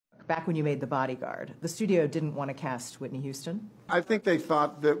back when you made The Bodyguard, the studio didn't want to cast Whitney Houston? I think they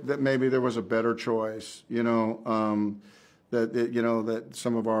thought that maybe there was a better choice, that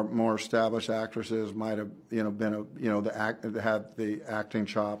some of our more established actresses might have, been had the acting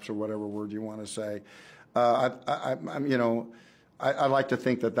chops or whatever word you want to say. I like to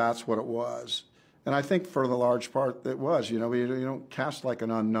think that that's what it was. And I think for the large part it was, you don't cast like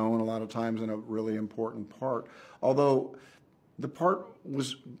an unknown a lot of times in a really important part. Although the part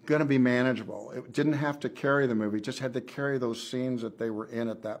was going to be manageable. It didn't have to carry the movie, it just had to carry those scenes that they were in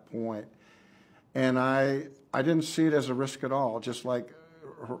at that point. And I didn't see it as a risk at all, just like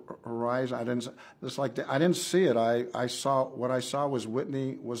Horizon. I didn't see it. I saw what I saw was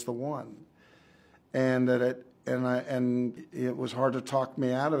Whitney was the one. And it was hard to talk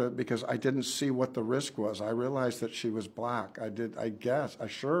me out of it because I didn't see what the risk was. I realized that she was black. I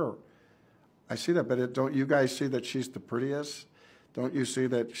see that, but don't you guys see that she's the prettiest? Don't you see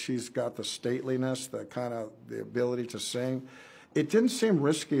that she's got the stateliness, the ability to sing? It didn't seem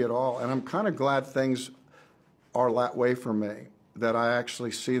risky at all, and I'm kind of glad things are that way for me, that I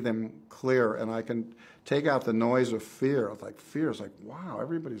actually see them clear and I can take out the noise of fear. Fear is like, wow,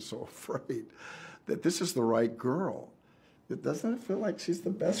 everybody's so afraid that this is the right girl. Doesn't it feel like she's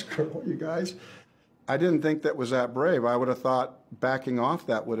the best girl, you guys? I didn't think that was that brave. I would have thought backing off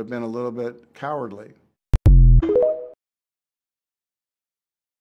that would have been a little bit cowardly.